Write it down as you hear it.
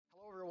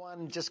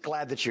I'm just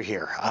glad that you're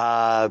here.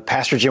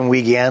 Pastor Jim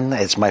Wiegand,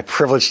 it's my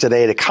privilege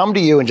today to come to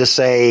you and just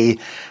say,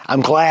 I'm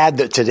glad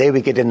that today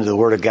we get into the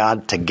Word of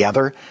God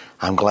together.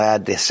 I'm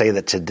glad to say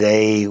that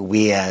today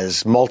we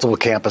as multiple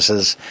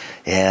campuses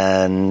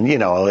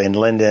in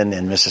Linden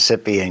and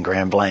Mississippi and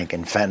Grand Blanc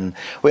and Fenton,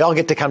 we all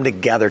get to come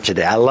together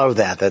today. I love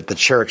that the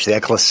church, the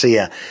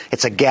ecclesia,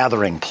 it's a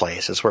gathering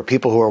place. It's where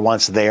people who were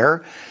once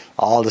there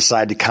all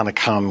decide to kind of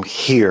come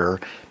here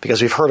because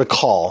we've heard a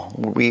call.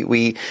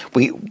 We've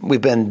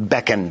been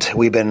beckoned.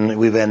 We've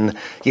been,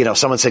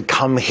 someone said,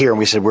 come here. And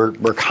we said,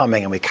 we're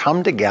coming. And we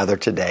come together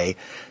today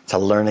to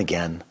learn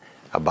again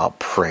about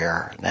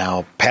prayer.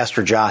 Now,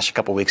 Pastor Josh, a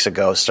couple weeks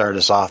ago, started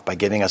us off by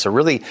giving us a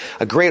great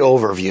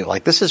overview.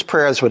 Like, this is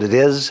prayer. That's what it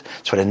is.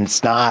 It's what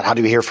it's not. How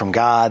do we hear from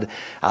God?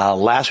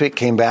 Last week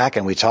came back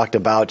and we talked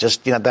about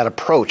just, that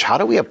approach. How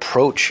do we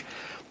approach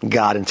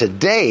God? And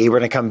today we're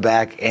going to come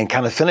back and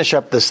kind of finish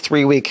up this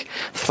 3-week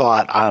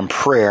thought on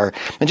prayer.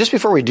 And just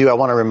before we do, I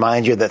want to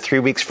remind you that 3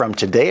 weeks from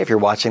today, if you're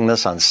watching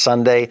this on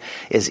Sunday,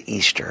 is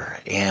Easter.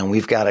 And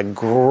we've got a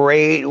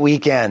great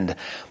weekend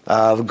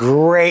of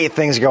great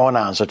things going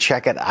on. So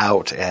check it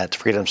out at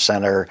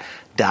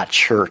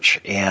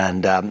freedomcenter.church.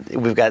 And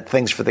we've got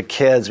things for the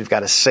kids. We've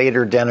got a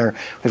Seder dinner.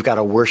 We've got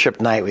a worship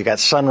night. We've got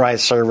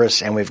sunrise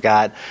service. And we've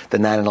got the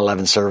 9 and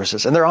 11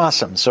 services. And they're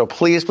awesome. So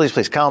please, please,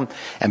 please come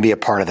and be a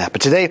part of that.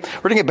 But today,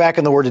 we're going to get back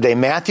in the Word today.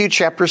 Matthew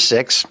chapter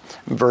 6,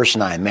 verse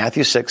 9.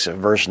 Matthew 6,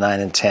 verse 9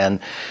 and 10.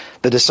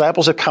 The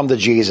disciples have come to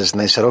Jesus and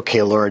they said,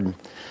 okay, Lord,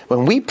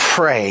 when we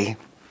pray,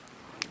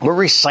 we're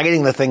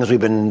reciting the things we've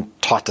been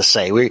taught to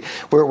say.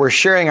 We're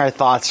sharing our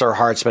thoughts, our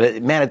hearts, but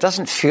it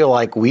doesn't feel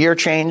like we are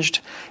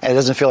changed, and it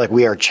doesn't feel like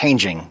we are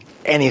changing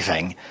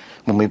anything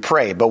when we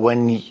pray. But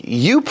when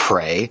you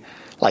pray,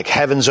 like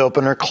heavens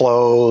open or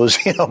close,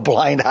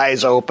 blind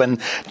eyes open,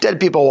 dead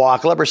people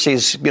walk,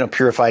 leprosies,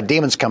 purified,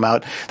 demons come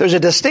out. There's a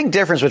distinct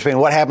difference between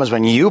what happens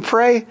when you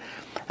pray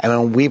and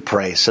when we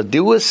pray. So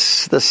do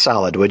us the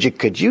solid, would you?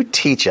 Could you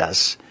teach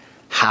us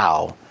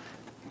how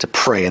to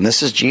pray? And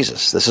this is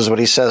Jesus. This is what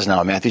he says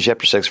now in Matthew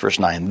chapter 6, verse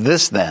 9.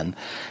 This then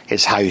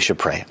is how you should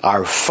pray.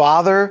 Our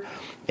Father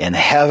in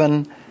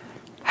heaven,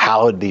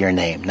 hallowed be your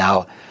name.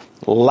 Now,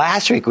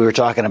 last week we were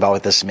talking about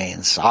what this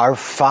means. Our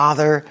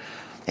Father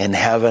in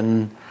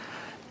heaven.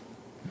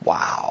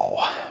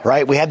 Wow.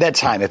 Right? We had that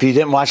time. If you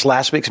didn't watch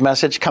last week's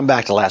message, come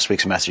back to last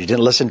week's message. You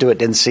didn't listen to it,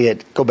 didn't see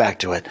it, go back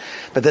to it.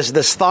 But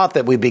this thought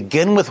that we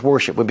begin with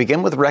worship, we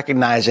begin with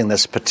recognizing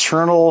this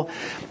paternal,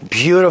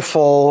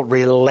 beautiful,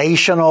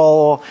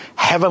 relational,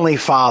 heavenly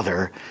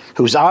Father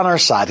who's on our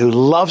side, who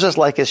loves us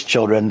like his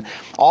children.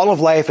 All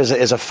of life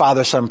is a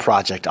father-son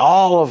project.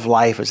 All of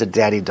life is a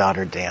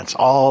daddy-daughter dance.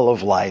 All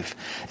of life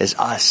is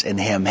us and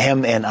him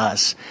and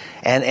us.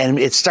 And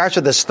it starts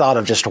with this thought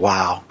of just,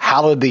 wow,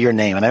 hallowed be your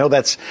name. And I know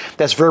that's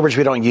verbiage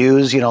we don't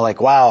use,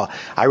 like, wow,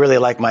 I really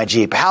like my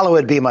Jeep.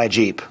 Hallowed be my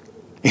Jeep.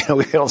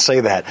 We don't say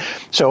that.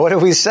 So what do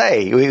we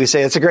say? We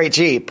say it's a great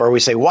Jeep, or we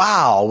say,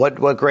 wow,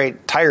 what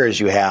great tires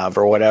you have,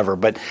 or whatever.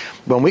 But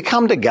when we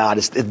come to God,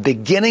 it's the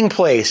beginning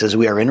place is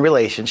we are in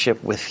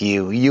relationship with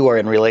you. You are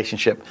in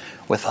relationship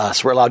with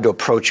us. We're allowed to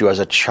approach you as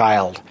a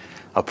child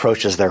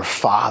approaches their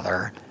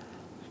father.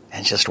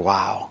 And just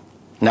wow.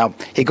 Now,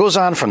 he goes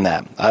on from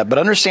that. But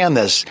understand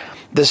this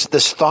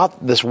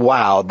thought, this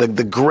wow,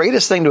 the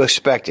greatest thing to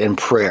expect in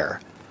prayer,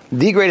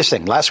 the greatest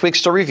thing, last week's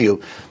still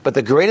review, but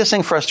the greatest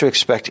thing for us to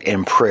expect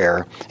in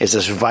prayer is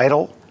this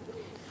vital,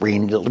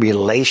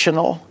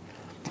 relational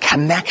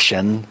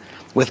connection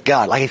with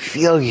God. Like, I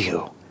feel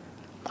you.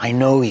 I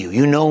know you.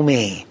 You know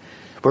me.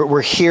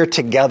 We're here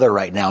together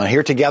right now, and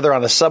here together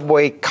on a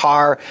subway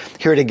car,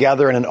 here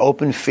together in an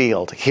open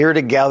field, here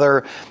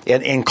together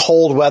in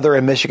cold weather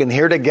in Michigan,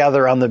 here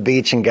together on the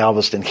beach in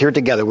Galveston, here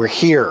together. We're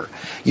here.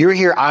 You're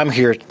here. I'm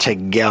here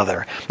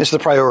together. This is the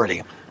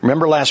priority.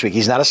 Remember last week,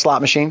 he's not a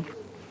slot machine.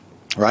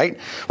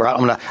 Right? Where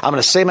I'm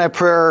gonna say my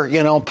prayer,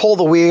 pull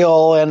the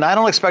wheel, and I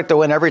don't expect to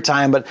win every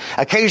time, but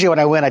occasionally when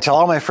I win, I tell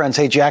all my friends,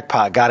 hey,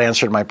 jackpot, God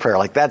answered my prayer.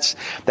 Like, that's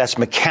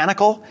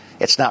mechanical,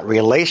 it's not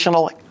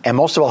relational, and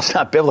most of all, it's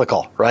not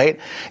biblical, right?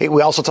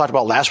 We also talked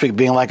about last week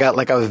being like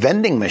a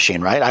vending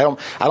machine, right? I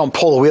don't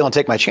pull the wheel and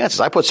take my chances.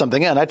 I put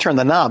something in, I turn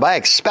the knob, I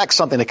expect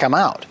something to come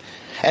out.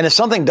 And if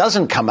something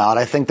doesn't come out,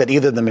 I think that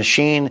either the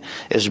machine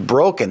is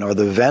broken or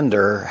the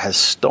vendor has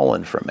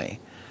stolen from me.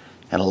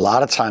 And a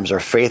lot of times our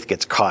faith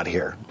gets caught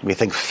here. We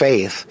think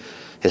faith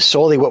is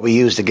solely what we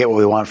use to get what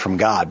we want from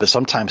God. But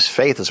sometimes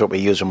faith is what we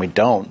use when we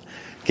don't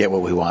get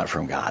what we want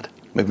from God.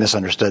 We've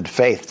misunderstood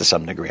faith to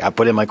some degree. I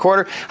put in my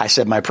quarter, I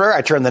said my prayer,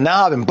 I turned the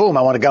knob, and boom,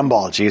 I want a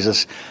gumball.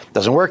 Jesus,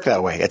 doesn't work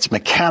that way. It's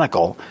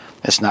mechanical.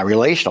 It's not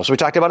relational. So we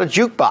talked about a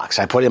jukebox.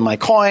 I put in my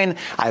coin.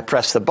 I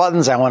press the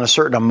buttons. I want a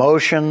certain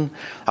emotion.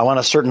 I want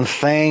a certain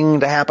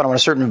thing to happen. I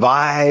want a certain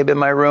vibe in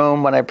my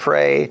room when I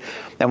pray.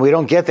 And we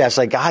don't get that. It's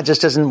like, God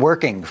just isn't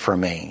working for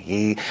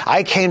me.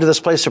 I came to this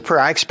place of prayer.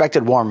 I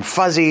expected warm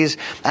fuzzies.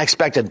 I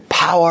expected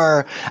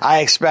power. I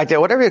expected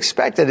whatever you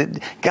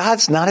expected.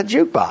 God's not a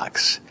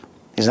jukebox.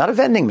 He's not a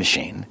vending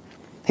machine.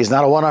 He's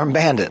not a one-armed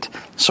bandit.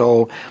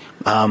 So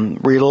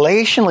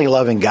relationally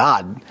loving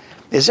God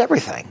is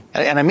everything.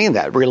 And I mean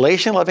that.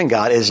 Relationally loving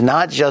God is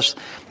not just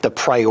the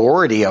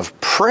priority of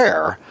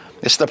prayer,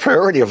 it's the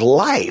priority of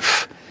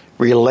life.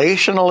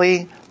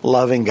 Relationally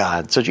loving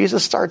God. So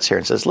Jesus starts here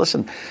and says,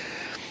 listen,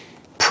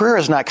 prayer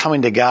is not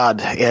coming to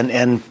God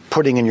and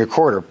putting in your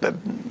quarter. But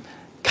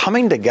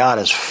coming to God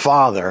as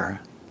Father,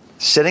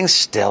 sitting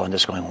still and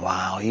just going,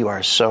 wow, you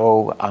are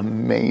so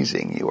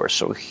amazing. You are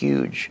so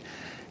huge.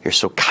 You're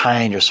so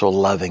kind. You're so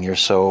loving. You're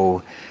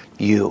so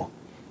you.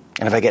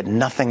 And if I get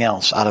nothing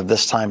else out of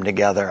this time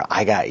together,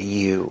 I got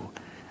you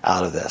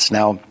out of this.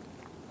 Now,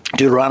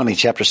 Deuteronomy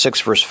chapter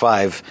 6, verse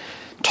 5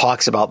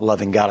 talks about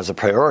loving God as a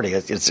priority.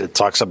 It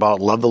talks about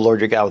love the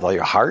Lord your God with all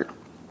your heart,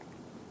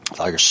 with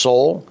all your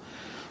soul,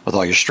 with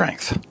all your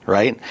strength,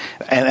 right?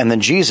 And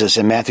then Jesus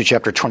in Matthew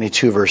chapter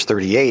 22, verse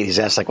 38, he's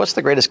asked, like, what's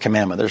the greatest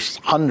commandment? There's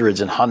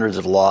hundreds and hundreds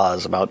of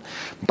laws about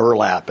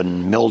burlap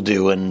and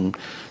mildew and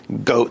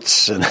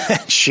goats and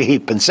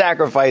sheep and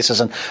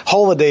sacrifices and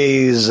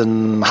holidays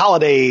and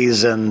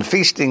holidays and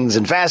feastings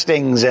and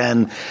fastings.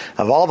 And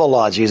of all the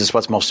laws, Jesus,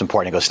 what's most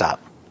important? He goes,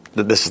 stop.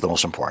 This is the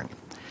most important.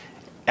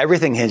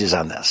 Everything hinges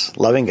on this.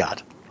 Loving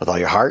God with all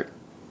your heart,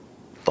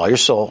 with all your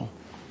soul,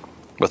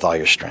 with all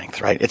your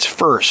strength, right? It's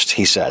first,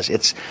 he says.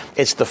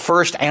 It's the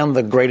first and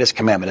the greatest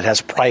commandment. It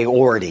has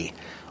priority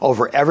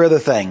over every other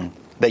thing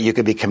that you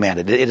could be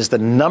commanded. It is the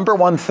number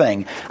one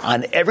thing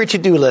on every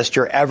to-do list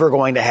you're ever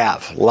going to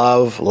have.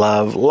 Love,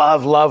 love,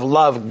 love, love,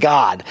 love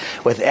God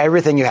with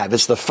everything you have.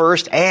 It's the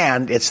first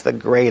and it's the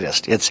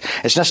greatest. It's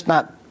just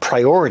not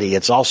priority,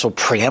 it's also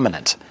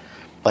preeminent.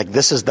 Like,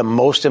 this is the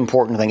most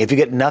important thing. If you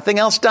get nothing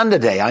else done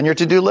today on your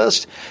to-do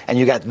list and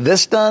you got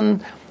this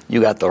done, you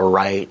got the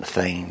right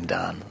thing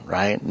done,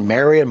 right?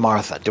 Mary and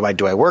Martha. Do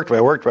I work? Do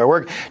I work? Do I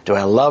work? Do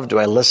I love? Do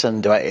I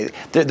listen?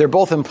 They're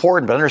both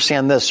important, but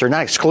understand this. They're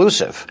not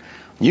exclusive.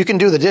 You can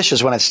do the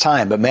dishes when it's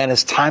time, but man,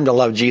 it's time to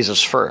love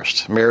Jesus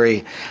first.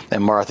 Mary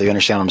and Martha, you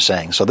understand what I'm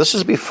saying? So this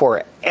is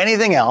before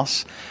anything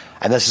else,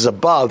 and this is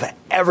above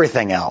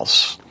everything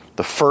else.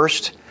 The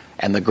first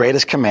and the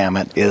greatest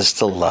commandment is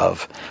to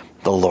love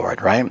the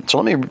Lord, right? So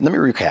let me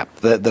recap.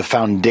 The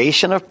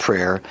foundation of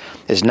prayer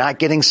is not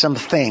getting some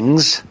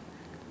things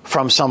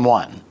from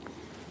someone.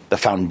 The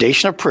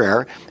foundation of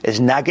prayer is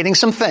not getting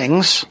some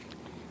things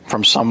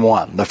from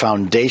someone. The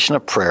foundation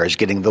of prayer is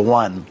getting the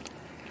one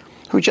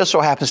who just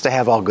so happens to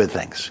have all good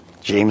things.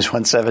 James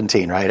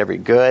 1:17, right? Every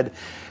good,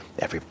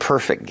 every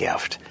perfect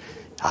gift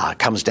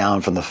comes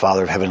down from the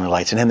Father of heavenly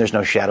lights. In him there's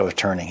no shadow of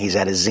turning. He's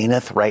at his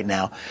zenith right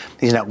now.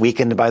 He's not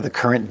weakened by the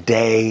current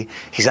day.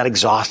 He's not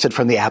exhausted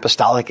from the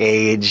apostolic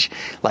age.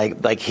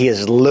 Like he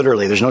is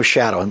literally, there's no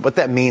shadow. And what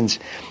that means,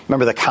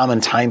 remember the common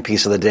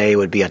timepiece of the day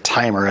would be a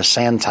timer, a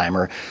sand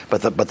timer,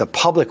 but the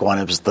public one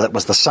was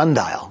the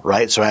sundial,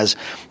 right? So as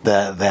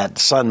that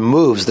sun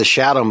moves, the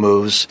shadow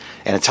moves,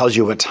 and it tells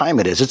you what time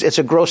it is. It's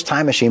a gross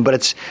time machine,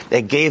 but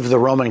it gave the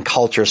Roman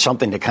culture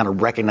something to kind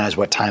of recognize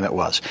what time it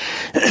was.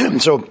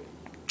 So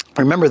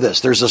remember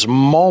this, there's this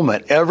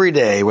moment every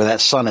day where that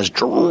sun is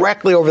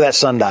directly over that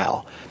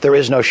sundial. There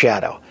is no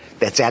shadow.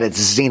 That's at its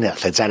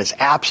zenith. It's at its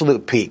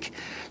absolute peak.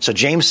 So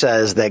James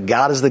says that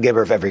God is the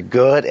giver of every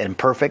good and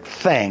perfect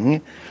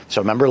thing.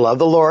 So remember, love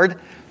the Lord,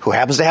 who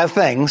happens to have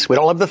things. We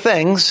don't love the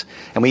things,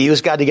 and we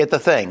use God to get the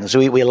things.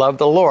 We love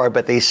the Lord,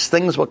 but these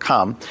things will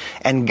come.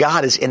 And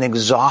God is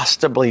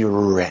inexhaustibly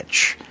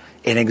rich,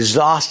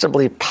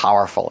 inexhaustibly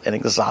powerful,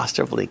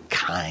 inexhaustibly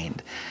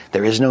kind.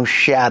 There is no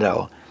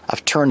shadow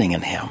of turning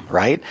in him,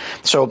 right?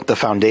 So the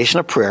foundation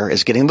of prayer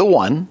is getting the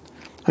one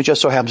who just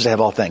so happens to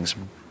have all things.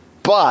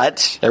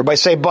 But, everybody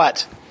say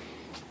but.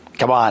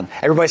 Come on,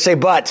 everybody say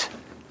but.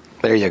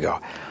 There you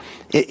go.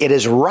 It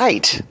is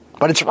right,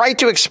 but it's right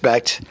to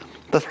expect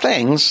the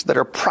things that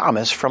are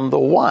promised from the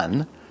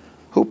one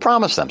who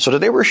promised them. So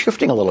today we're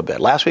shifting a little bit.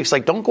 Last week's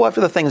like, don't go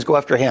after the things, go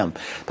after him.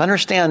 But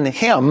understand,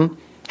 him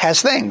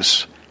has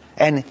things.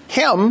 And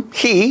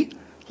he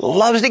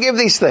loves to give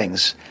these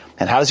things.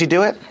 And how does he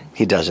do it?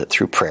 He does it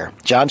through prayer.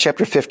 John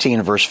chapter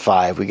 15, verse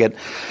 5. We get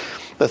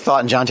the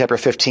thought in John chapter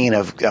 15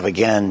 of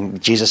again,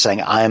 Jesus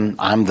saying,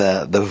 I'm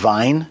the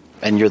vine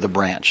and you're the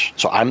branch.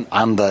 So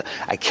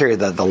I carry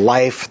the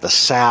life, the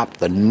sap,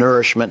 the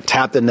nourishment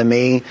tapped into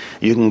me.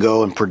 You can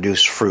go and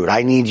produce fruit.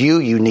 I need you,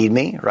 you need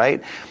me,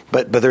 right?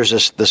 But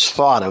there's this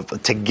thought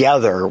of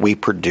together we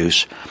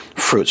produce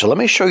fruit. So let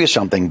me show you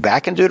something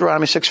back in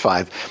Deuteronomy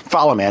 6:5.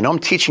 Follow me. I know I'm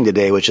teaching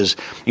today, which is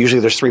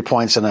usually there's 3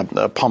 points in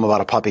a poem about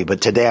a puppy, but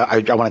today I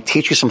want to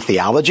teach you some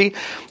theology.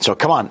 So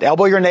come on,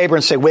 elbow your neighbor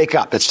and say, wake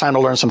up. It's time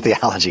to learn some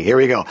theology. Here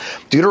we go.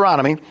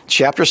 Deuteronomy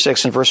chapter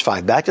 6 and verse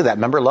 5. Back to that.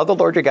 Remember, love the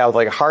Lord your God with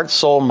all your heart,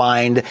 soul,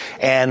 mind,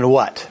 and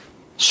what?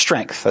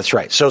 Strength. That's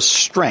right. So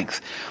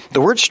strength.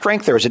 The word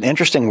strength there is an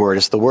interesting word.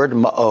 It's the word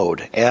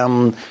ma'od.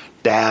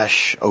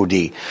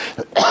 M-O-D.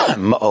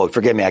 Ma'od.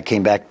 Forgive me, I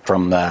came back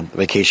from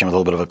vacation with a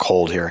little bit of a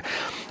cold here.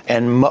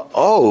 And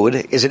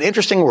ma'od is an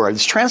interesting word.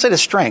 It's translated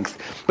strength,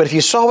 but if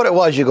you saw what it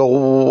was, you go,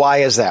 why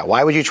is that?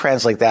 Why would you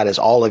translate that as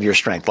all of your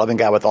strength? Loving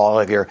God with all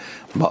of your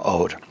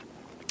ma'od.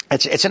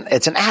 It's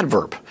an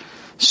adverb.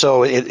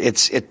 So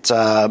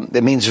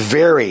it means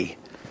very,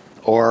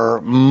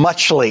 or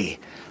muchly,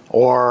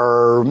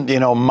 or,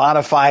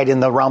 modified in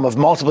the realm of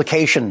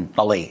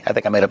multiplicationally. I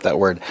think I made up that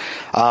word.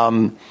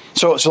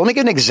 So let me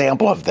give an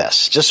example of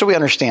this, just so we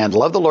understand.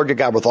 Love the Lord your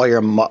God with all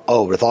your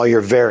ma'od, with all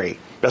your very.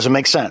 Doesn't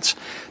make sense.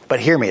 But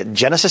hear me.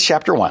 Genesis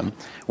chapter 1,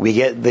 we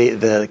get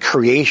the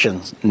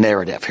creation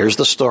narrative. Here's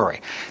the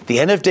story. The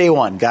end of day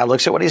 1, God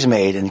looks at what he's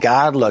made, and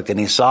God looked and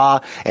he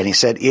saw, and he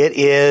said, it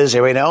is,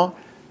 everybody know?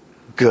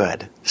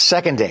 Good.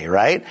 Second day,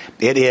 right?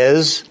 It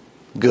is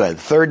good.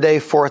 Third day,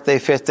 fourth day,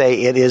 fifth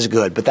day, it is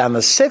good. But on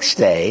the sixth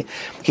day,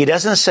 he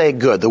doesn't say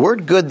good. The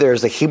word good there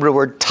is the Hebrew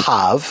word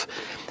tav,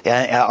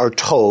 or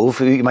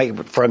tov. You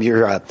might, from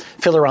your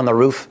Fiddler on the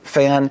Roof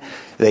fan,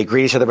 they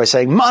greet each other by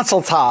saying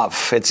mazel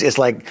tov. It's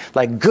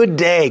like good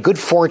day, good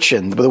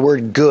fortune. The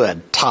word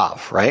good,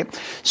 tav, right?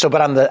 So,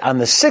 but on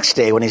the sixth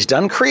day, when he's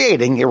done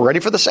creating, you're ready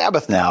for the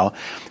Sabbath now,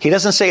 he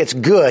doesn't say it's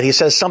good. He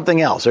says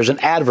something else. There's an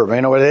adverb.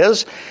 You know what it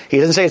is? He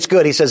doesn't say it's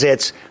good. He says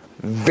it's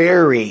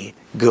very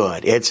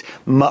good. It's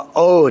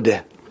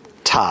ma'od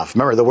tav.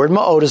 Remember, the word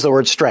ma'od is the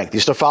word strength. You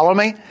still follow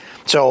me?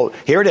 So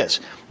here it is.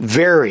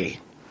 Very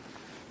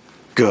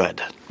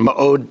good.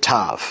 Ma'od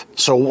tav.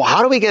 So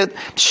how do we get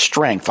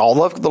strength? I'll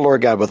love the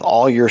Lord God with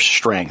all your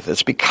strength.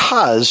 It's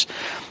because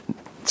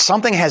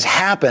something has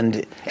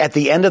happened at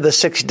the end of the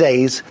 6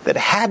 days that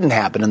hadn't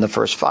happened in the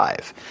first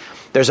 5.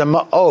 There's a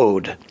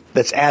ma'od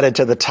that's added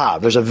to the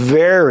tav. There's a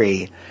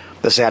very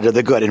that's added to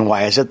the good. And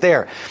why is it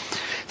there?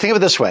 Think of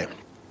it this way.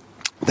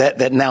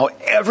 That now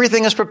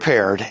everything is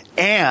prepared,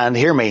 and,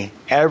 hear me,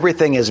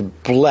 everything is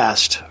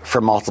blessed for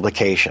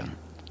multiplication.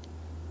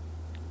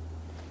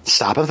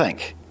 Stop and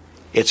think.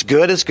 It's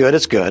good, it's good,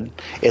 it's good.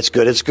 It's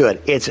good, it's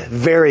good. It's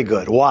very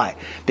good. Why?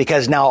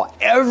 Because now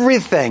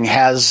everything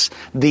has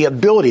the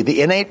ability,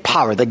 the innate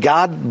power, the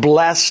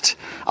God-blessed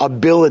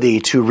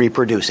ability to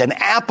reproduce. An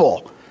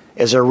apple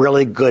is a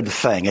really good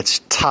thing. It's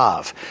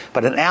tav.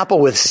 But an apple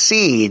with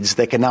seeds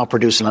that can now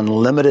produce an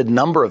unlimited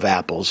number of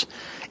apples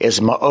is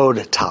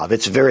ma'od tav.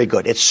 It's very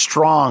good. It's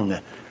strong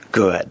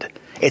good.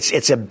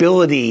 Its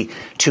ability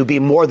to be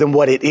more than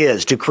what it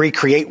is, to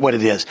recreate what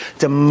it is,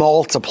 to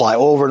multiply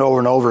over and over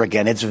and over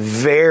again. It's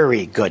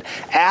very good.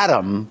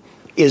 Adam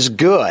is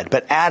good,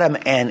 but Adam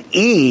and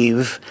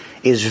Eve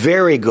is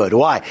very good.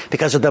 Why?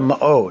 Because of the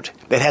ma'od.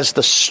 It has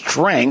the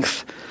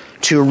strength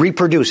to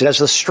reproduce. It has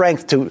the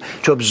strength to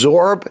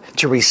absorb,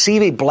 to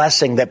receive a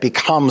blessing that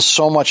becomes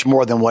so much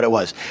more than what it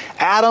was.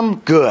 Adam,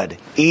 good.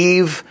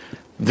 Eve,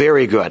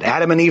 very good.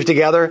 Adam and Eve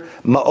together,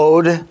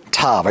 ma'od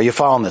tav. Are you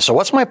following this? So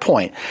what's my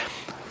point?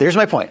 Here's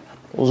my point.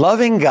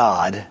 Loving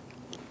God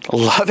is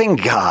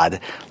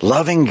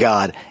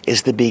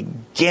the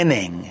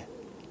beginning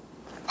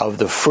of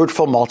the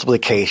fruitful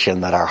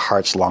multiplication that our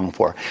hearts long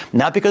for.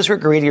 Not because we're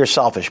greedy or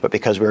selfish, but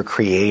because we were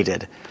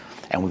created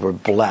and we were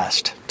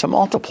blessed to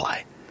multiply.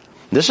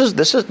 This is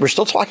we're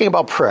still talking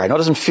about prayer. I know it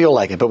doesn't feel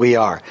like it, but we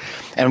are.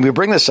 And we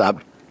bring this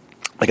up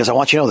because I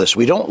want you to know this.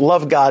 We don't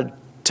love God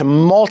to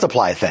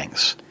multiply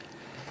things.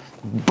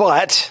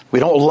 But we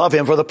don't love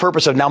him for the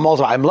purpose of now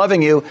multiply. I'm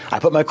loving you. I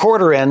put my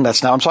quarter in.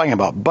 That's not what I'm talking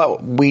about.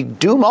 But we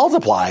do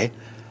multiply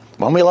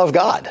when we love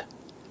God.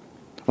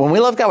 When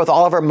we love God with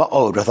all of our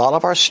ma'od, with all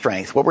of our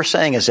strength, what we're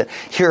saying is that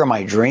here are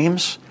my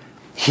dreams.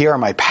 Here are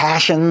my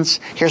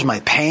passions. Here's my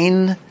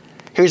pain.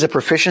 Here's the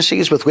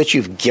proficiencies with which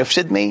you've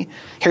gifted me.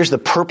 Here's the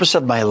purpose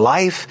of my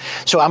life.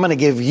 So I'm going to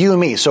give you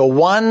me. So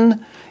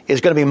one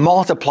is going to be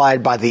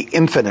multiplied by the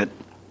infinite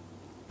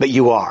that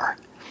you are.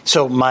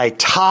 So my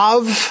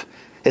tav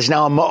is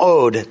now a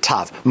ma'od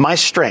tav. My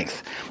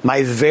strength,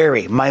 my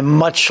very, my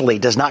muchly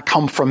does not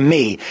come from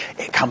me.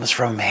 It comes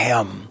from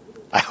him.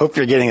 I hope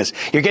you're getting this.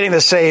 You're getting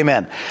the same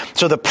amen.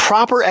 So the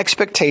proper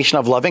expectation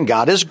of loving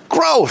God is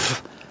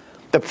growth.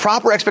 The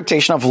proper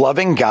expectation of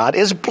loving God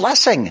is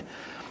blessing.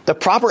 The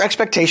proper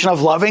expectation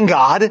of loving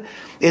God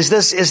is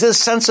this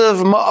sense of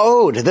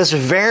ma'od, this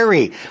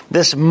very,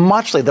 this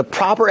muchly. The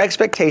proper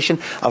expectation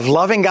of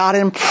loving God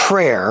in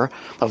prayer,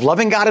 of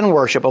loving God in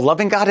worship, of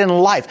loving God in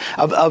life,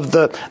 of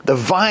the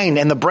vine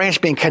and the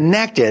branch being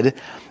connected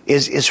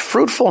is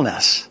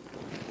fruitfulness.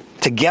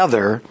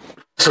 Together,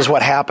 this is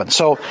what happens.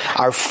 So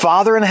our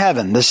Father in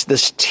heaven,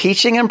 this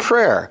teaching and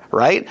prayer,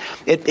 right?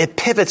 It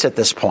pivots at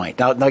this point.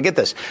 Now get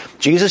this.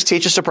 Jesus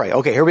teaches to pray.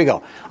 Okay, here we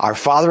go. Our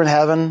Father in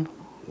heaven.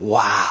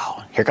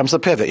 Wow. Here comes the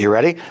pivot. You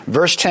ready?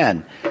 Verse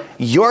 10.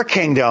 Your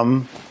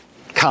kingdom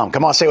come.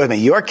 Come on, say it with me.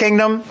 Your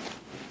kingdom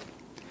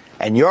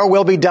and your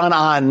will be done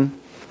on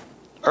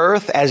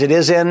earth as it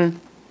is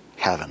in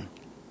heaven.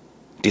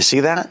 Do you see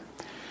that?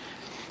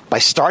 By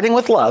starting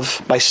with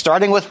love, by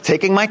starting with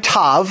taking my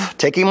tav,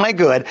 taking my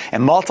good,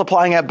 and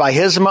multiplying it by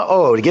his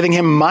ma'od, giving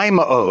him my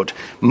ma'od,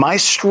 my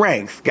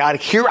strength. God,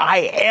 here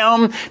I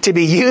am to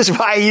be used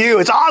by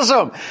you. It's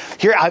awesome.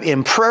 Here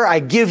in prayer,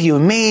 I give you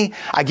me.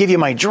 I give you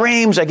my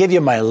dreams. I give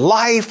you my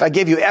life. I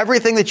give you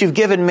everything that you've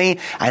given me.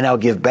 I now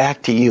give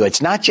back to you.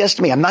 It's not just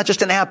me. I'm not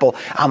just an apple.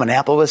 I'm an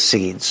apple with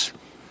seeds.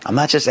 I'm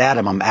not just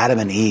Adam. I'm Adam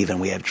and Eve, and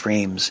we have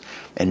dreams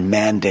and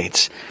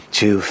mandates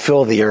to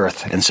fill the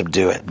earth and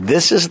subdue it.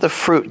 This is the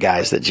fruit,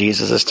 guys, that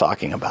Jesus is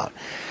talking about.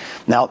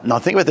 Now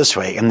think of it this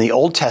way. In the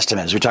Old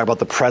Testament, as we talk about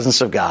the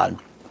presence of God,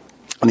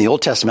 In the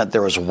Old Testament,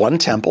 there was one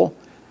temple,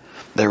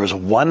 there was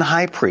one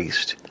high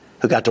priest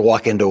who got to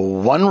walk into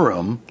one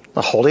room,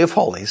 the Holy of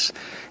Holies,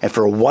 and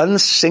for one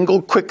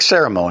single quick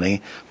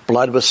ceremony,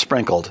 blood was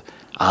sprinkled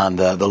on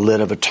the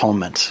lid of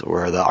atonement,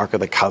 where the Ark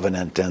of the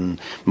Covenant and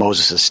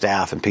Moses'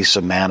 staff and pieces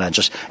of manna, and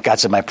just God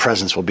said, my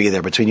presence will be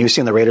there. Between you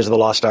seeing the Raiders of the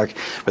Lost Ark,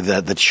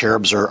 where the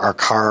cherubs are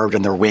carved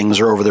and their wings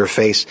are over their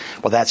face,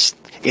 well, that's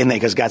in there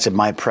because God said,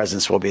 my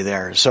presence will be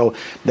there. So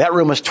that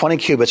room was 20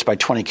 cubits by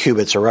 20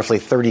 cubits, or roughly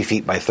 30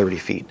 feet by 30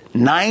 feet.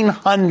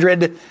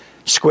 900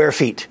 square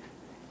feet.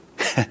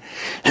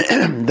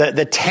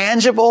 The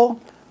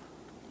tangible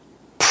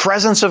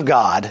presence of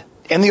God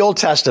in the Old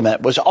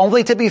Testament was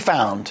only to be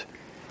found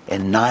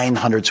in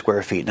 900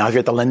 square feet. Now, if you're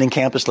at the Linden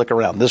campus, look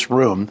around. This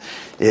room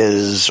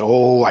is,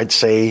 I'd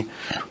say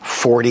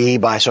 40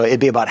 by, so it'd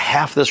be about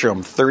half this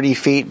room, 30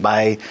 feet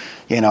by,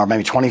 or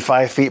maybe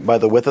 25 feet by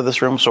the width of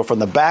this room. So from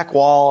the back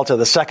wall to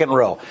the second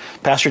row,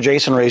 Pastor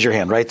Jason, raise your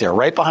hand right there,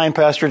 right behind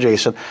Pastor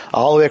Jason,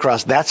 all the way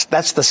across.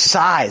 That's the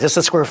size, that's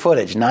the square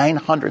footage.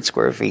 900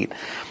 square feet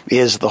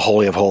is the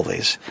Holy of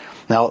Holies.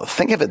 Now,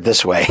 think of it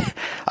this way.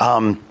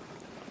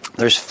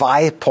 There's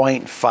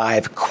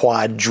 5.5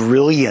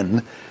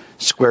 quadrillion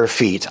square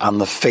feet on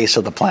the face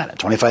of the planet.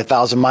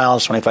 25,000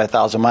 miles,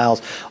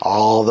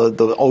 all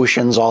the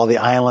oceans, all the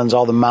islands,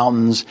 all the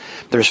mountains.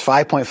 There's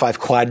 5.5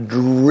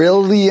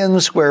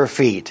 quadrillion square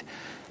feet.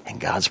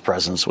 And God's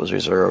presence was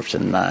reserved to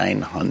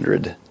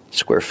 900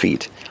 square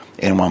feet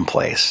in one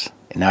place.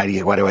 And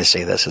why do I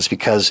say this? It's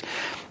because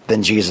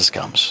then Jesus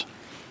comes.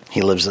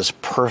 He lives this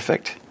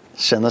perfect,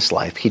 sinless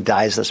life. He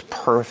dies this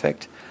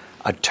perfect,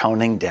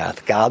 atoning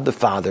death. God the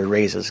Father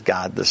raises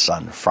God the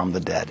Son from the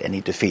dead, and he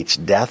defeats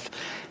death,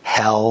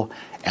 hell,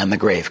 and the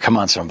grave. Come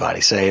on,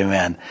 somebody, say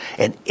amen.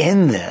 And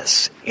in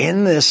this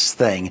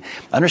thing,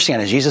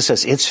 understand, as Jesus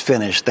says, it's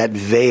finished, that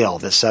veil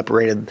that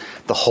separated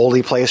the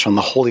holy place from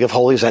the Holy of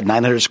Holies, that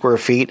 900 square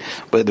feet,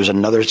 but there's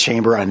another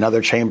chamber,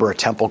 a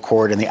temple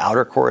court in the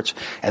outer courts,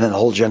 and then the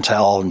whole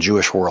Gentile and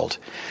Jewish world.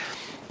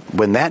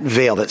 When that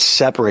veil that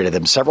separated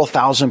them, several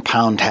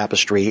thousand-pound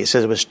tapestry, it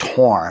says it was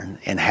torn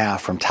in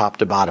half from top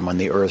to bottom when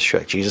the earth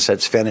shook. Jesus said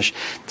it's finished.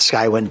 The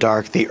sky went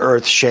dark, the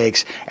earth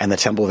shakes, and the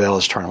temple veil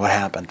is torn. What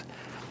happened?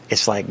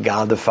 It's like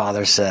God the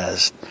Father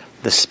says,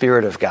 the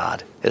Spirit of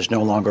God is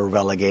no longer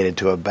relegated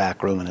to a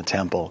back room in a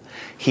temple.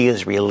 He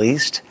is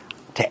released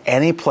to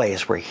any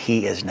place where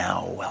he is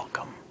now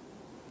welcome.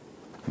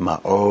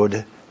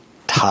 Ma'od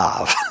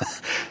Tav.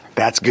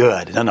 That's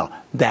good. No,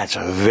 that's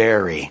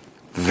very,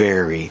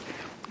 very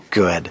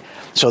good.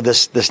 So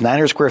this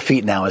 900 square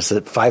feet now is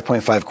the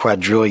 5.5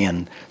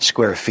 quadrillion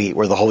square feet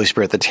where the Holy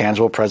Spirit, the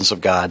tangible presence of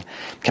God,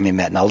 can be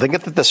met. Now think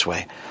of it this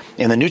way.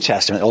 In the New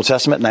Testament, Old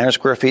Testament, 900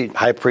 square feet,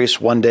 high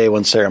priest, one day,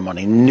 one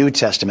ceremony. New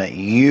Testament,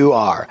 you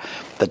are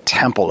the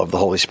temple of the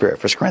Holy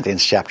Spirit. 1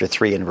 Corinthians chapter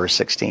 3 and verse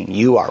 16.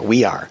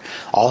 We are.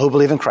 All who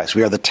believe in Christ,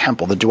 we are the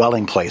temple, the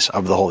dwelling place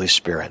of the Holy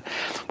Spirit.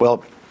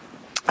 Well,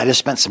 I just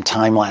spent some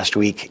time last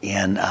week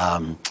in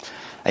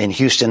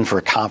Houston for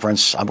a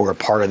conference. We're a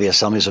part of the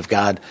Assemblies of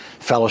God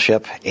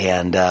Fellowship,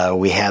 and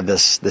we had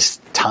this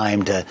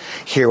time to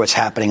hear what's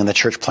happening in the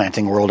church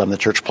planting world. I'm the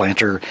church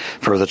planter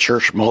for the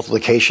Church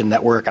Multiplication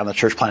Network. I'm the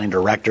church planting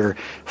director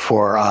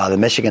for the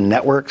Michigan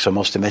Network, so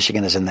most of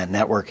Michigan is in that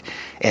network.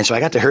 And so I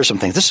got to hear some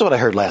things. This is what I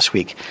heard last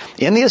week.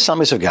 In the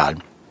Assemblies of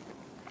God,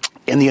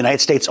 in the United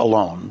States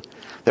alone,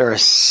 there are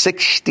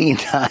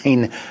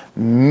 69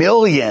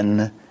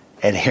 million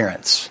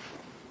adherents.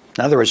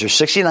 In other words, there's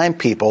 69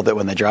 people that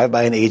when they drive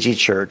by an AG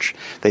church,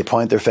 they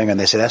point their finger and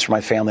they say, that's for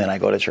my family and I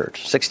go to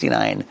church.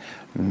 69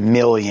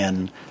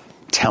 million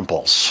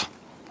temples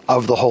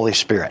of the Holy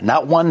Spirit.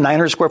 Not one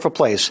 900 square foot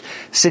place.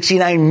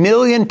 69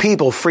 million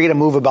people free to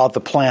move about the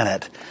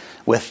planet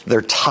with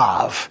their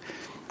tav.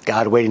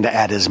 God waiting to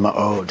add his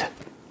ma'od.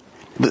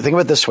 Think of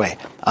it this way.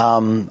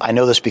 I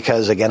know this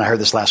because, again, I heard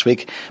this last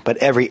week, but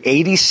every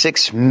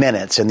 86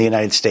 minutes in the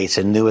United States,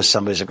 a new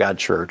Assemblies of God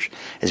church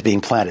is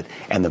being planted.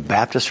 And the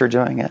Baptists are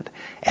doing it,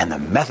 and the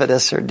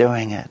Methodists are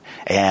doing it,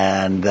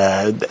 and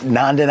the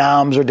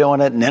non-denoms are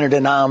doing it, and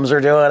interdenoms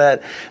are doing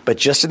it. But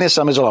just in the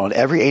Assemblies alone,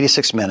 every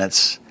 86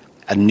 minutes,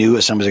 a new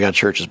Assemblies of God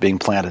church is being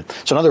planted.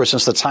 So in other words,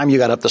 since the time you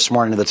got up this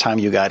morning to the time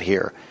you got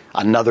here,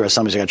 another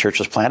Assemblies of God church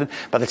was planted.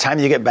 By the time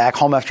you get back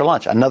home after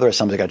lunch, another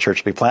Assemblies of God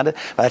church will be planted.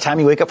 By the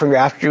time you wake up from your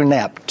afternoon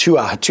nap, two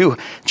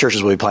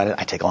churches will be planted.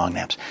 I take long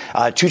naps.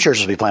 2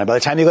 churches will be planted. By the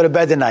time you go to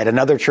bed tonight,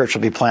 another church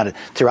will be planted.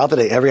 Throughout the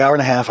day, every hour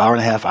and a half,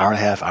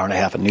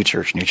 a new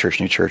church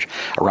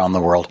around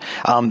the world.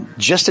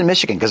 Just in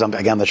Michigan, because I'm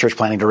the church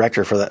planning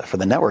director for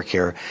the network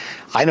here,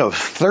 I know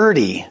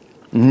 30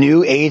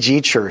 new AG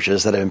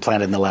churches that have been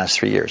planted in the last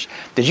 3 years.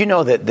 Did you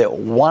know that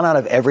 1 out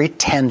of every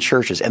 10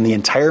 churches in the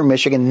entire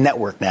Michigan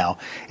network now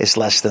is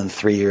less than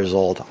 3 years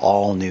old?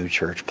 All new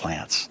church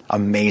plants.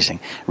 Amazing.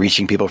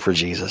 Reaching people for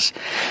Jesus.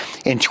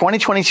 In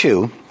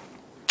 2022,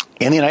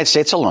 in the United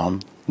States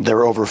alone, there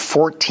are over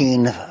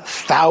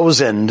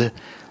 14,000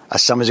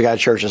 Assemblies of God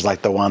churches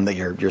like the one that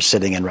you're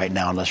sitting in right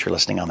now, unless you're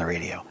listening on the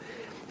radio.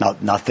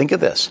 Now think of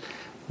this.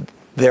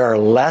 There are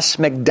less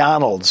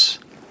McDonald's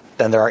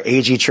than there are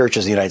AG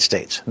churches in the United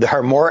States. There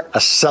are more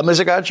Assemblies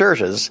of God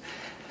churches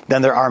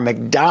than there are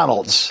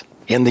McDonald's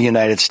in the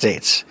United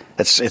States.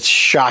 It's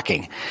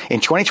shocking. In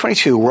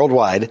 2022,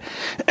 worldwide,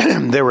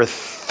 there were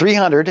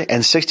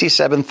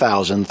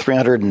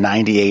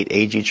 367,398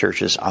 AG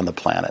churches on the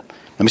planet.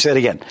 Let me say that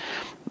again.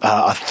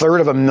 A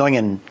third of a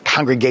million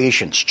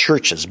congregations,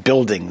 churches,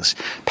 buildings,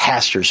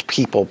 pastors,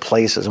 people,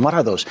 places. And what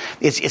are those?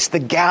 It's the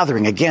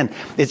gathering. Again,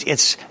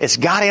 it's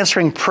God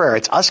answering prayer.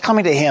 It's us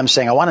coming to Him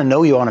saying, I want to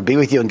know you, I want to be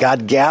with you, and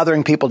God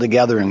gathering people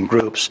together in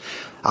groups.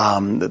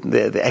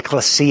 The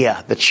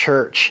ecclesia, the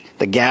church,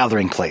 the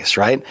gathering place,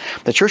 right?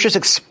 The church has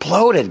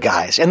exploded,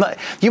 guys. And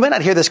you may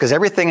not hear this because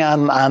everything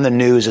on the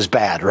news is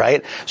bad,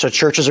 right? So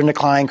churches are in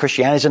decline,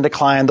 Christianity's in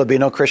decline, there'll be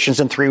no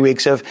Christians in 3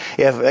 weeks. If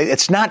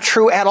it's not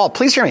true at all.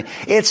 Please hear me.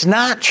 It's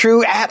not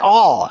true at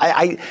all.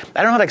 I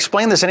don't know how to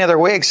explain this any other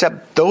way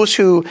except those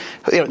who,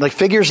 like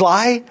figures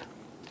lie,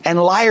 and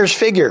liars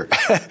figure.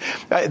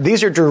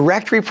 These are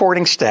direct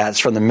reporting stats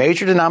from the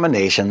major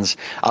denominations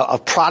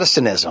of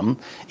Protestantism,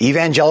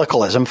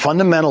 evangelicalism,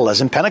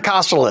 fundamentalism,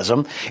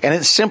 Pentecostalism, and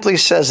it simply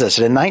says this.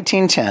 In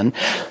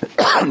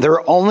 1910, there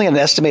were only an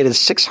estimated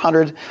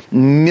 600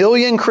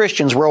 million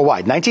Christians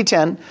worldwide.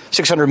 1910,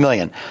 600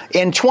 million.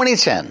 In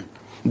 2010,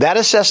 that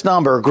assessed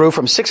number grew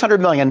from 600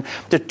 million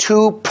to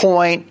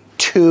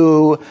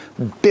 2.2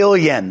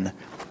 billion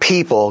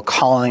people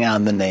calling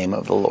on the name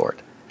of the Lord.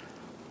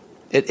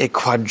 It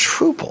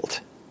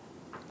quadrupled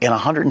in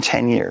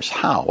 110 years.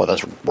 How? Well,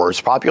 that's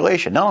world's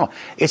population. No.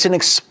 It's an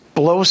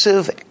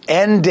explosive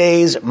end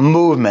days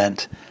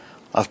movement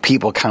of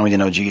people coming to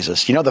know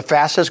Jesus. You know, the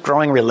fastest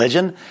growing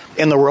religion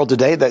in the world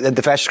today,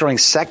 the fastest growing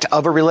sect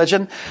of a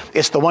religion,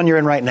 it's the one you're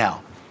in right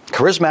now.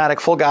 Charismatic,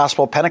 full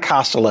gospel,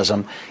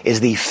 Pentecostalism is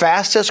the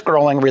fastest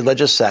growing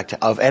religious sect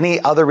of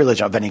any other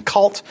religion, of any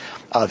cult,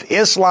 of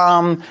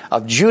Islam,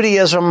 of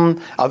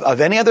Judaism,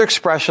 of any other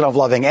expression of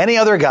loving any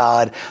other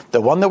God. The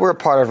one that we're a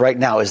part of right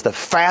now is the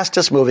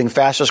fastest moving,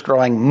 fastest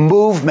growing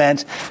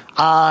movement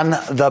on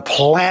the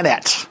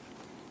planet.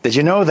 Did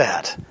you know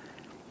that?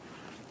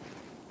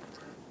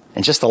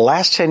 In just the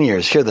last 10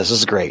 years, hear this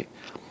is great.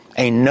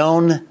 A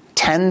known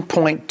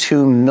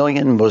 10.2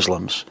 million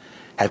Muslims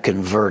have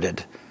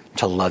converted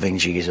to loving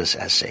Jesus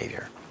as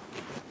Savior.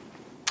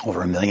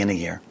 Over 1 million a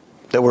year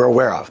that we're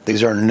aware of.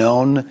 These are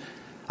known,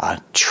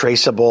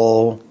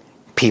 traceable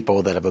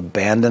people that have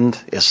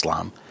abandoned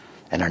Islam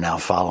and are now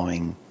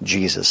following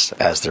Jesus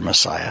as their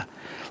Messiah.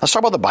 Let's talk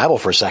about the Bible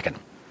for a second.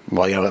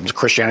 Well,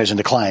 Christianity is in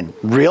decline.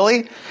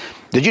 Really?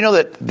 Did you know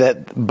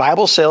that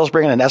Bible sales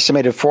bring in an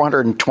estimated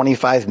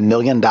 $425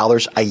 million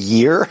a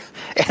year?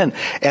 And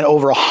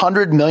over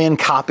 100 million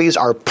copies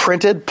are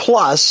printed,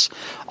 plus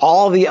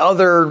all the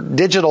other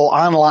digital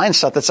online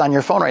stuff that's on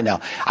your phone right now.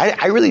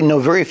 I really know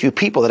very few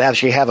people that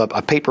actually have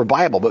a paper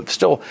Bible, but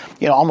still,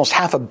 almost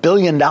 $500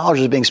 million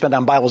is being spent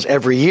on Bibles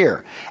every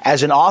year.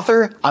 As an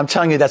author, I'm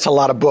telling you, that's a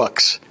lot of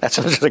books. That's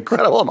an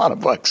incredible amount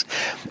of books.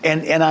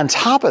 And on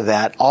top of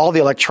that, all the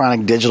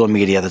electronic digital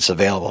media that's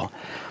available.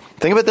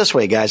 Think of it this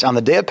way, guys. On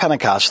the day of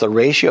Pentecost, the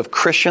ratio of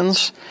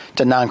Christians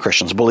to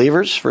non-Christians,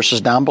 believers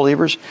versus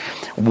non-believers,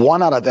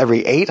 1 out of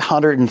every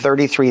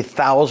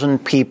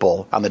 833,000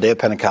 people on the day of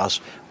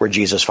Pentecost were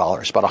Jesus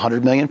followers. About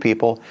 100 million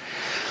people.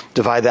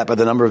 Divide that by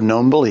the number of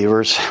known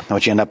believers, and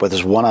what you end up with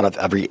is 1 out of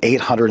every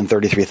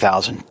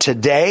 833,000.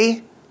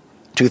 Today,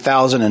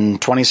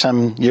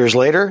 2020-some years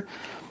later,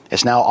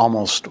 it's now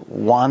almost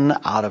 1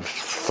 out of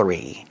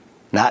 3.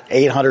 Not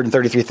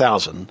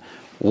 833,000,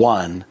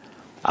 1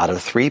 out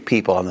of 3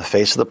 people on the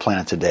face of the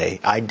planet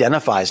today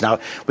identifies. Now,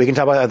 we can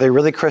talk about, are they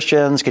really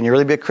Christians? Can you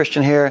really be a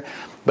Christian here?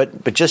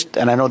 But just,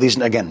 and I know these,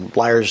 again,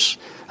 liars,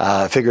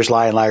 figures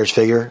lie and liars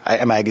figure.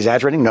 Am I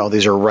exaggerating? No,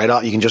 these are right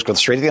out. You can just go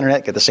straight to the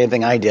internet, get the same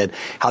thing I did.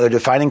 How they're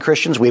defining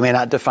Christians, we may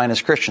not define as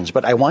Christians.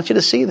 But I want you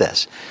to see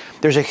this.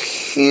 There's a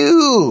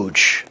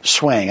huge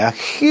swing, a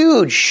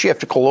huge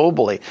shift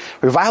globally.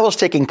 Revival is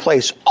taking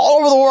place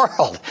all over the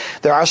world.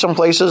 There are some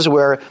places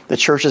where the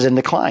church is in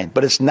decline,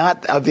 but it's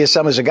not of the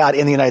Assemblies of God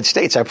in the United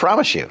States, I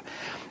promise you.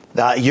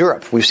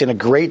 Europe, we've seen a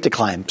great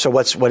decline. So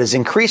what is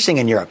increasing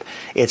in Europe?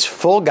 It's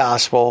full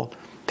gospel,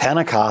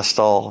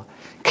 Pentecostal,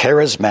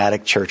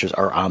 charismatic churches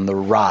are on the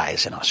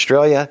rise in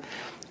Australia,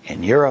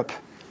 in Europe,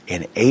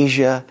 in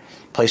Asia,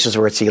 places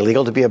where it's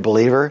illegal to be a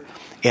believer.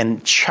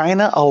 In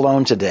China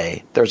alone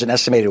today, there's an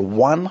estimated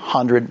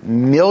 100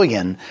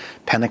 million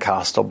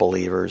Pentecostal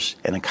believers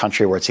in a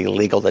country where it's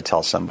illegal to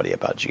tell somebody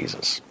about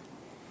Jesus.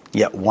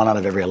 Yet 1 out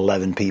of every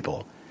 11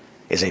 people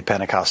is a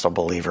Pentecostal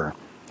believer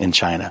in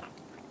China.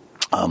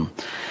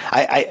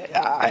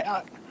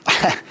 I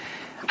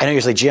know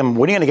you're like, Jim,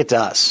 when are you going to get to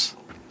us?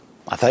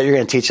 I thought you were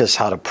going to teach us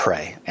how to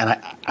pray. And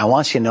I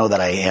want you to know that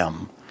I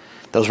am.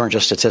 Those weren't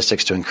just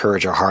statistics to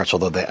encourage our hearts,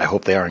 although I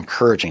hope they are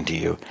encouraging to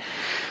you.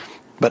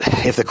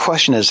 But if the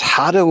question is,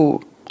 how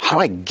do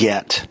I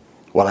get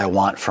what I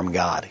want from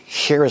God?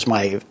 Here is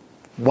my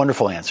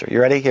wonderful answer. You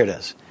ready? Here it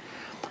is.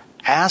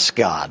 Ask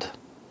God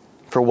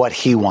for what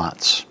He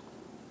wants.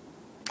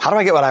 How do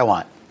I get what I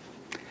want?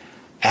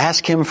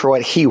 Ask Him for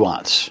what He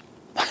wants.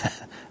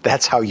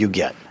 That's how you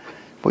get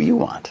what you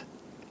want.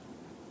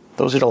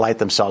 Those who delight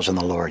themselves in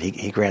the Lord,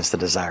 he grants the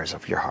desires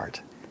of your heart.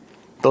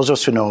 Those of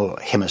us who know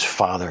him as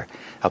Father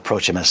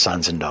approach him as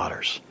sons and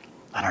daughters.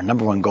 And our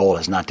number one goal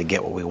is not to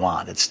get what we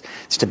want. It's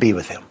to be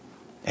with him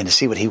and to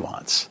see what he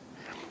wants.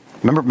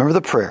 Remember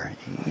the prayer.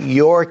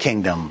 Your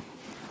kingdom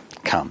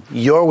come.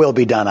 Your will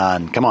be done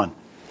on, come on,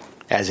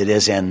 as it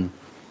is in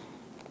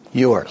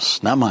yours,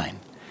 not mine.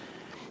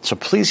 So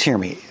please hear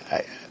me.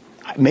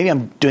 Maybe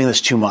I'm doing this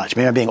too much.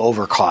 Maybe I'm being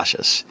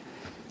overcautious.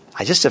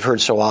 I just have heard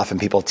so often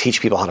people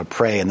teach people how to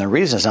pray, and the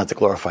reason is not to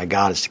glorify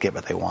God, it's to get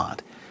what they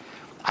want.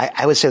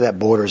 I would say that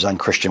borders on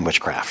Christian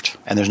witchcraft,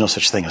 and there's no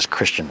such thing as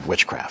Christian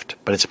witchcraft,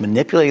 but it's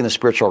manipulating the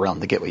spiritual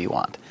realm to get what you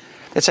want.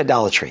 It's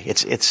idolatry.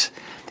 It's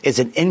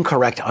an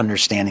incorrect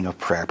understanding of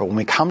prayer. But when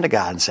we come to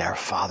God and say, our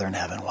Father in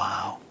heaven,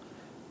 wow,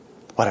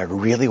 what I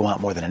really want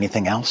more than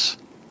anything else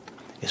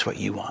is what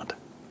you want.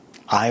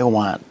 I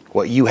want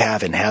what you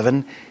have in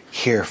heaven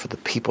here for the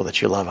people that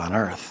you love on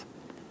earth.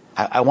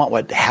 I want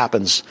what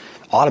happens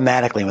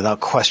automatically and without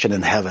question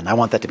in heaven. I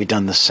want that to be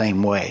done the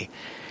same way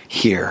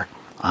here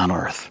on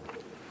earth.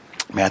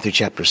 Matthew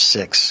chapter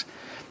 6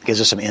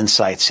 gives us some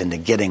insights into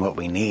getting what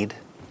we need.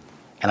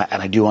 And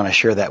I do want to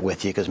share that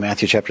with you because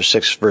Matthew chapter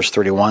 6 verse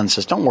 31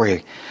 says, don't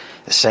worry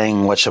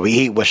saying, what shall we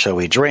eat? What shall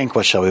we drink?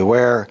 What shall we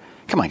wear?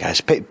 Come on,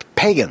 guys.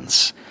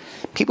 Pagans.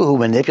 People who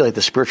manipulate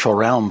the spiritual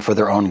realm for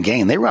their own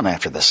gain. They run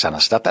after this kind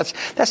of stuff.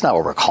 That's not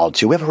what we're called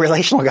to. We have a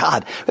relational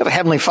God. We have a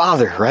heavenly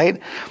Father, right?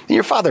 And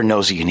your Father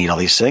knows that you need all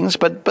these things.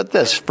 But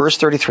this, verse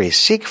 33,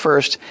 seek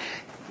first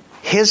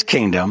his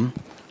kingdom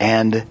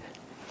and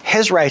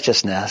his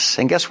righteousness.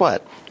 And guess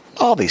what?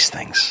 All these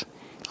things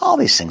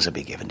will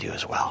be given to you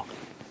as well.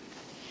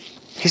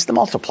 He's the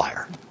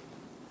multiplier.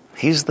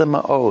 He's the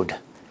ma'od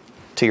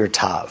to your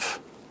tav.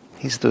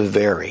 He's the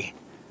very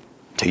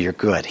to your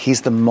good.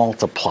 He's the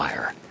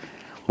multiplier.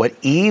 What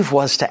Eve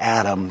was to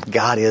Adam,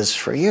 God is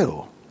for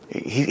you.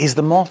 He's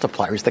the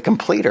multiplier. He's the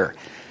completer.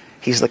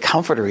 He's the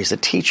comforter. He's the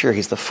teacher.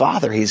 He's the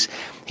father. He's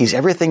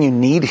everything you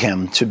need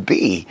him to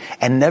be,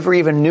 and never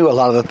even knew a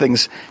lot of the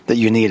things that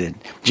you needed.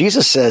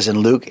 Jesus says in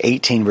Luke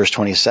 18, verse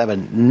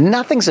 27,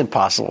 nothing's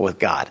impossible with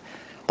God.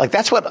 Like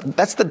that's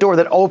the door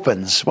that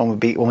opens when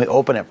we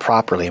open it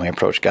properly and we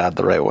approach God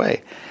the right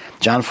way.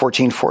 John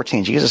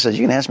 14:14, Jesus says,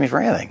 you can ask me for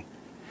anything.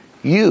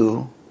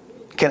 You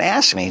can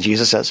ask me,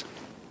 Jesus says,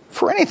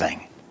 for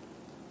anything.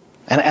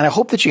 And I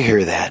hope that you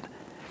hear that.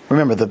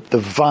 Remember, the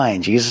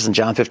vine, Jesus in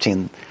John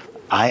 15,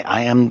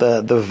 I am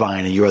the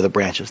vine and you are the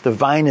branches. The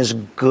vine is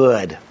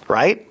good,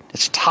 right?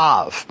 It's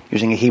tav,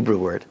 using a Hebrew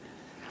word.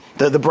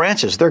 The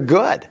branches, they're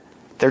good.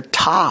 They're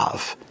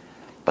tav.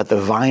 But the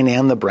vine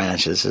and the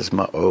branches is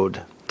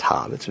ma'od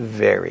tav. It's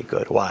very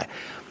good. Why?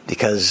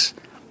 Because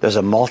there's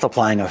a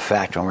multiplying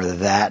effect when we're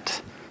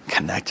that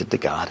connected to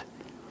God.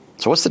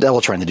 So what's the devil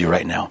trying to do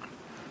right now?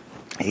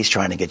 He's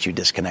trying to get you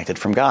disconnected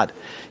from God.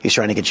 He's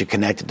trying to get you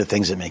connected to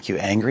things that make you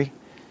angry,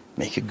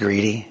 make you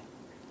greedy,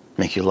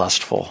 make you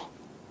lustful,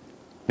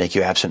 make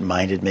you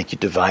absent-minded, make you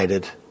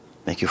divided,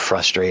 make you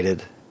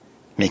frustrated,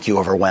 make you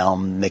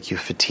overwhelmed, make you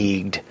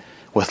fatigued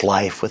with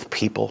life, with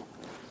people.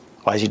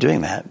 Why is he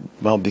doing that?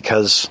 Well,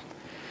 because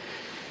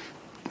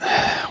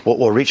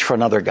we'll reach for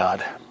another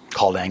god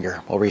called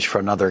anger. We'll reach for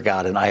another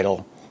god, an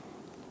idol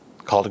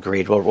called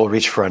greed. We'll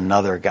reach for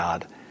another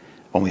god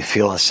when we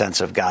feel a sense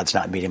of God's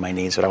not meeting my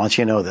needs. But I want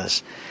you to know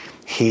this.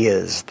 He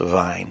is the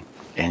vine,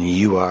 and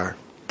you are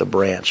the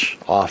branch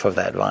off of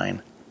that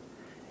vine.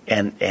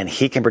 And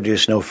he can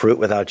produce no fruit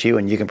without you,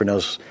 and you can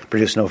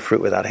produce no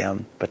fruit without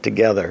him. But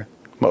together,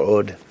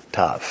 ma'od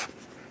tav.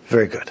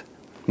 Very good.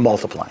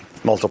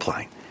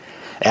 Multiplying.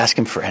 Ask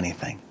him for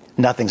anything.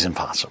 Nothing's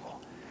impossible.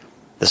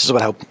 This is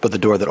what the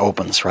door that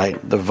opens, right?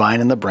 The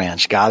vine and the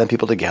branch, God and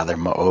people together,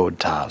 ma'od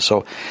tav.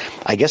 So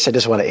I guess I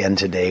just want to end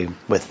today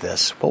with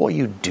this. What will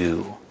you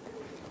do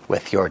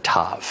with your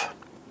tav?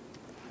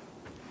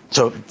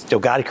 So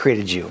God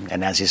created you,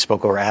 and as he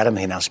spoke over Adam,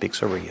 he now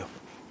speaks over you.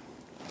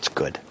 It's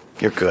good.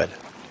 You're good.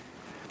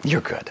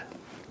 You're good.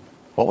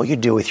 What will you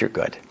do with your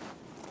good?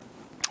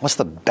 What's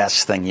the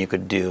best thing you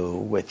could do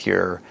with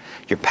your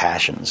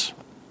passions,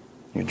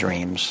 your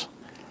dreams,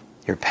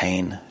 your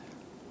pain,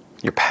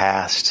 your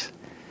past?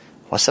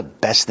 What's the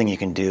best thing you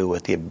can do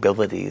with the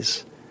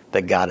abilities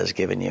that God has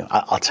given you?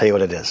 I'll tell you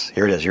what it is.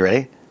 Here it is. You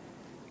ready?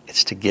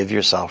 It's to give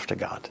yourself to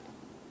God.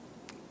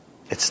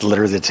 It's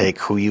literally to take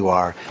who you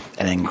are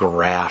and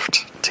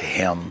engraft to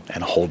him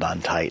and hold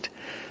on tight.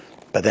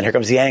 But then here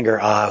comes the anger.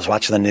 I was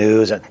watching the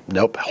news.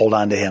 Nope, hold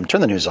on to him.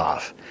 Turn the news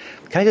off.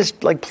 Can I just,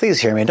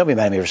 please hear me? Don't be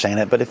mad at me for saying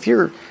it. But if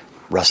you're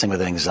wrestling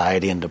with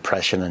anxiety and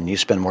depression and you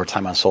spend more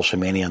time on social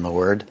media and the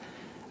Word,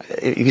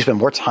 you spend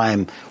more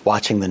time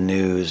watching the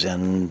news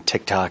and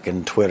TikTok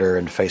and Twitter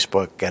and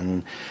Facebook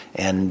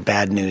and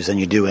bad news than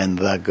you do in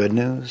the good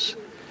news,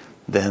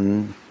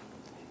 then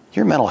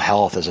your mental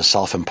health is a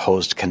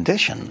self-imposed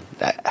condition.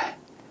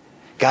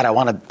 God, I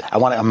want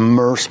to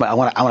immerse I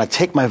want to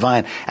take my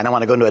vine and I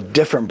want to go into a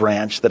different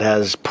branch that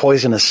has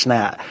poisonous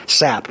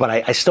sap, but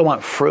I still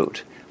want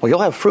fruit. Well,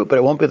 you'll have fruit, but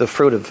it won't be the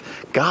fruit of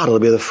God. It'll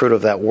be the fruit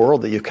of that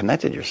world that you've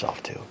connected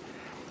yourself to.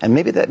 And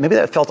maybe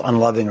that felt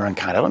unloving or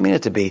unkind. I don't mean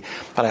it to be,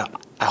 but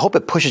I hope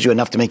it pushes you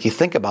enough to make you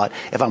think about,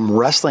 if I'm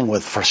wrestling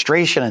with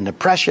frustration and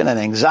depression and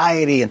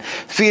anxiety and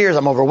fears,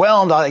 I'm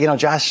overwhelmed.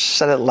 Josh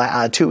said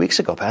it 2 weeks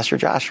ago, Pastor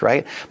Josh,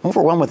 right? I'm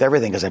overwhelmed with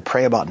everything because I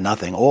pray about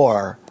nothing,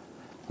 or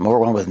I'm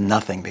overwhelmed with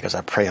nothing because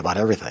I pray about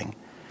everything.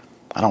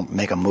 I don't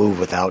make a move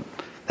without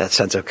that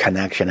sense of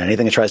connection.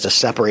 Anything that tries to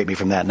separate me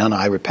from that, no,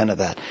 I repent of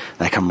that,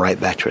 and I come right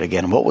back to it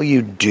again. What will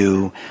you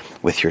do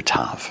with your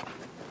tav?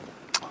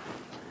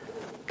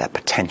 That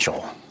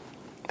potential,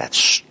 that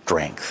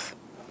strength,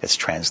 it's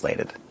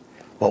translated.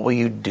 What will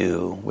you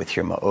do with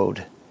your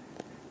ma'od?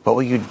 What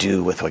will you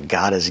do with what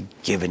God has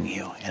given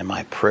you? And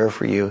my prayer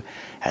for you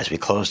as we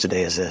close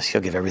today is this: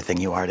 you'll give everything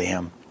you are to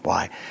him.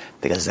 Why?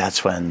 Because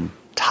that's when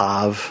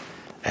tav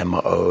and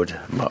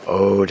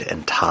ma'od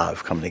and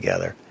tav come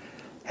together,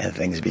 and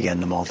things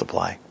begin to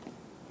multiply.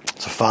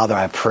 So Father,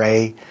 I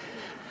pray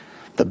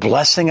the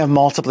blessing of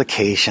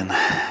multiplication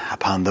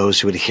upon those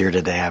who would hear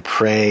today. I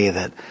pray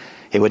that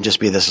it wouldn't just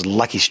be this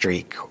lucky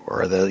streak,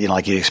 or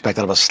like you expect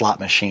out of a slot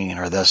machine,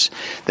 or two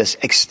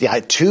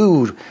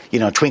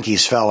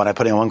Twinkies fell when I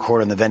put in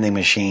 $1 in the vending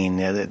machine.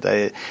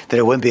 That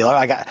it wouldn't be,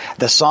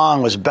 the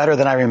song was better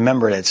than I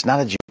remembered it. It's not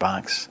a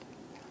jukebox.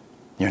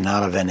 You're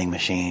not a vending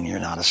machine.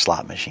 You're not a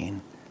slot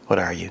machine. What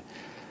are you?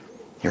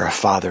 You're a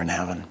Father in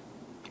heaven.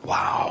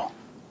 Wow.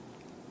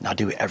 Now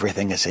do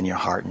everything that's in your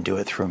heart and do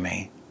it through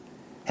me.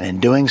 And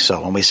in doing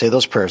so, when we say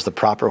those prayers the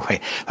proper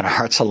way, when our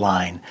hearts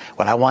align,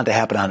 what I want to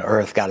happen on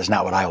earth, God, is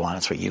not what I want,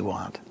 it's what you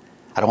want.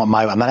 I'm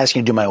not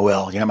asking you to do my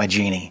will. You're not my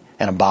genie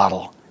in a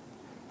bottle.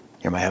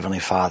 You're my Heavenly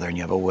Father, and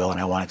you have a will,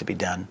 and I want it to be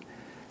done.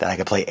 That I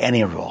could play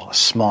any role, a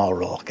small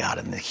role, God,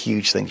 in the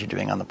huge things you're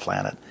doing on the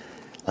planet.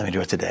 Let me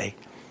do it today.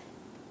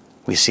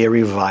 We see a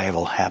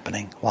revival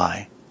happening.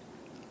 Why?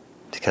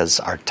 Because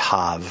our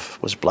tav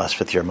was blessed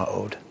with your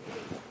ma'od.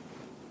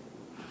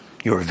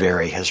 Your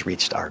very has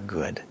reached our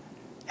good.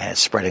 And it's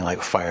spreading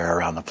like fire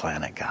around the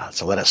planet, God.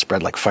 So let it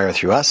spread like fire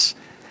through us.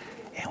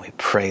 And we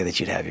pray that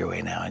you'd have your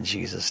way now in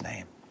Jesus'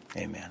 name.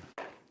 Amen.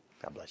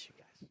 God bless you.